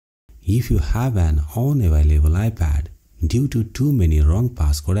If you have an unavailable iPad due to too many wrong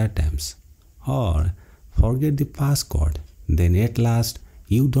passcode attempts or forget the passcode, then at last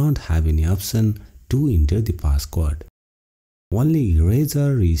you don't have any option to enter the passcode. Only erase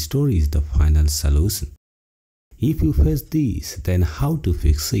or restore is the final solution. If you face this, then how to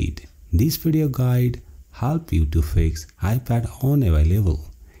fix it? This video guide helps you to fix iPad unavailable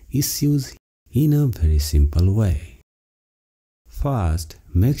issues in a very simple way. First,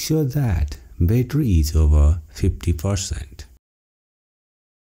 make sure that battery is over 50%.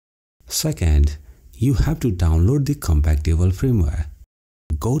 Second, you have to download the compatible firmware.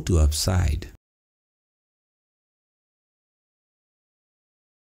 Go to Upside.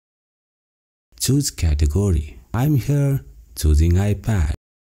 Choose category. I'm here choosing iPad.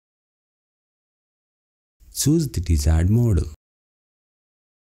 Choose the desired model.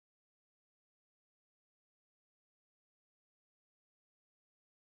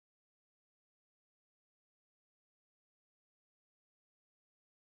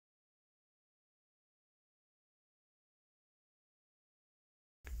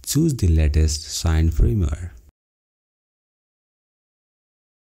 Choose the latest signed firmware.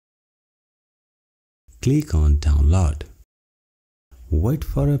 Click on Download. Wait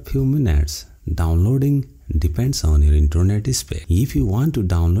for a few minutes. Downloading depends on your internet speed. If you want to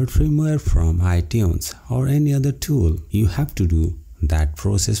download firmware from iTunes or any other tool, you have to do that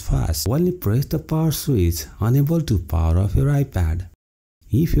process fast. Only press the power switch unable to power off your iPad.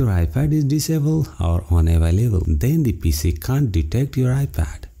 If your iPad is disabled or unavailable, then the PC can't detect your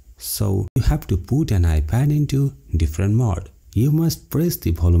iPad. So you have to put an iPad into different mode. You must press the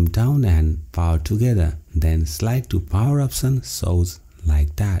volume down and power together, then slide to power option shows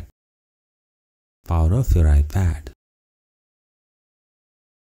like that. Power off your iPad.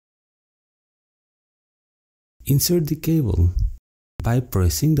 Insert the cable by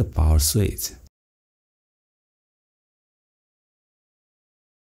pressing the power switch.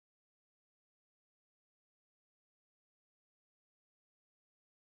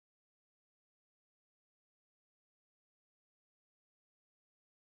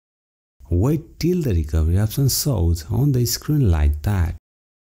 Wait till the recovery option shows on the screen like that.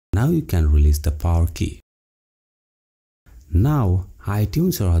 Now you can release the power key. Now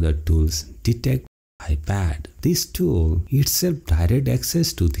iTunes or other tools detect iPad. This tool itself direct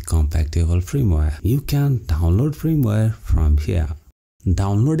access to the compatible firmware. You can download firmware from here.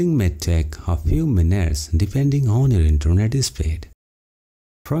 Downloading may take a few minutes depending on your internet speed.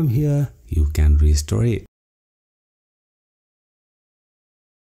 From here you can restore it.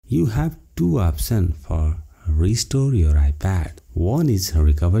 You have two options for restore your iPad. One is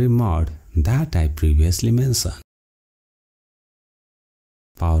recovery mode that I previously mentioned.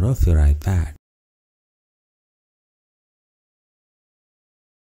 Power off your iPad.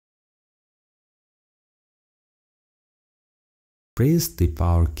 Press the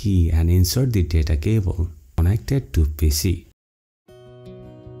power key and insert the data cable connected to PC.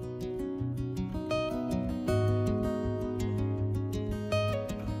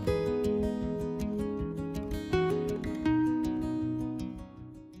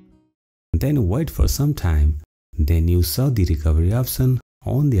 Then wait for some time. Then you saw the recovery option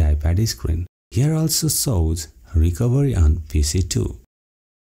on the iPad screen. Here also shows recovery on PC too.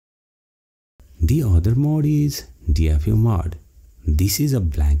 The other mode is DFU mode. This is a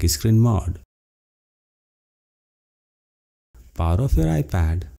blank screen mode. Power off your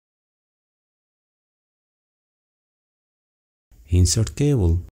iPad. Insert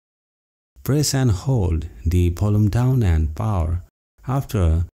cable. Press and hold the volume down and power.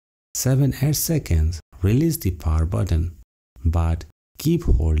 After 7-8 seconds, release the power button, but keep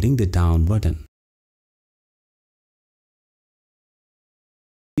holding the down button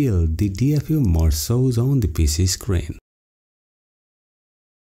till the DFU mode shows on the PC screen.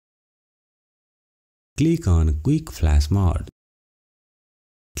 Click on Quick Flash mode.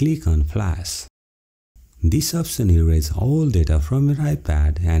 Click on Flash. This option erases all data from your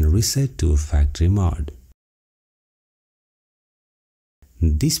iPad and reset to factory mode.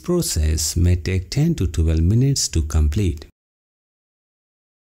 This process may take 10 to 12 minutes to complete.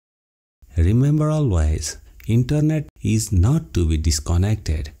 Remember always, internet is not to be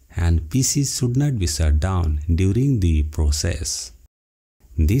disconnected and PC should not be shut down during the process.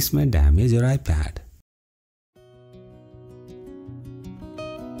 This may damage your iPad.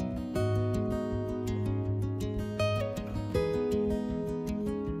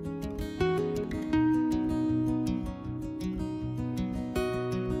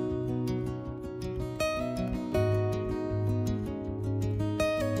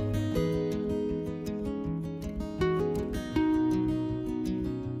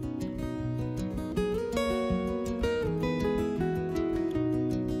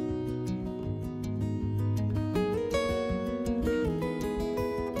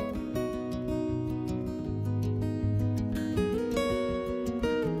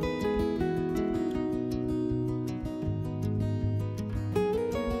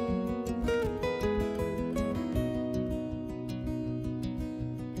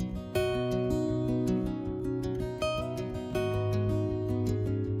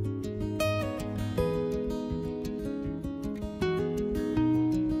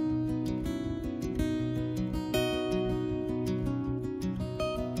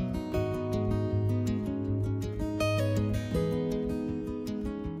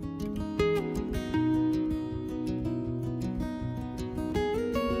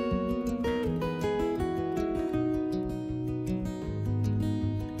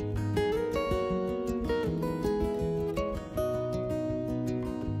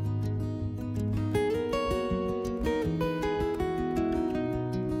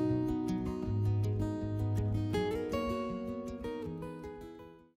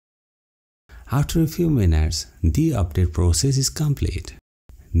 After a few minutes, the update process is complete.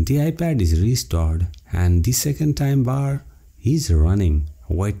 The iPad is restored and the second time bar is running,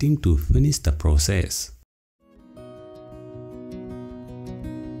 waiting to finish the process.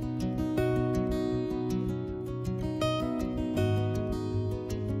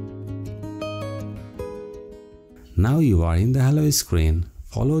 Now you are in the hello screen.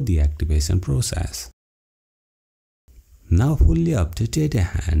 Follow the activation process. Now fully updated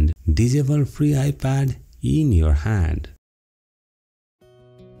and disable free iPad in your hand.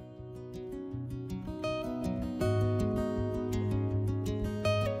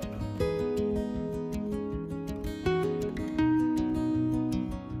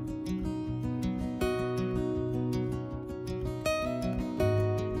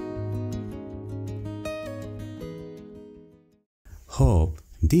 Hope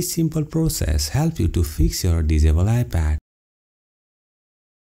this simple process helps you to fix your disabled iPad.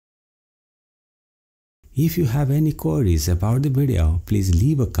 If you have any queries about the video, please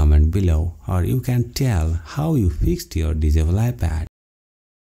leave a comment below, or you can tell how you fixed your disabled iPad.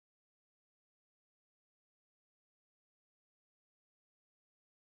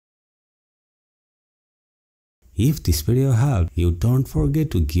 If this video helped you, don't forget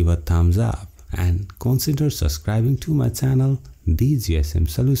to give a thumbs up and consider subscribing to my channel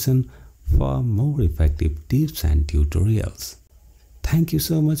Thegsmsolution for more effective tips and tutorials. Thank you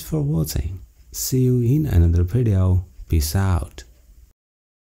so much for watching. See you in another video. Peace out.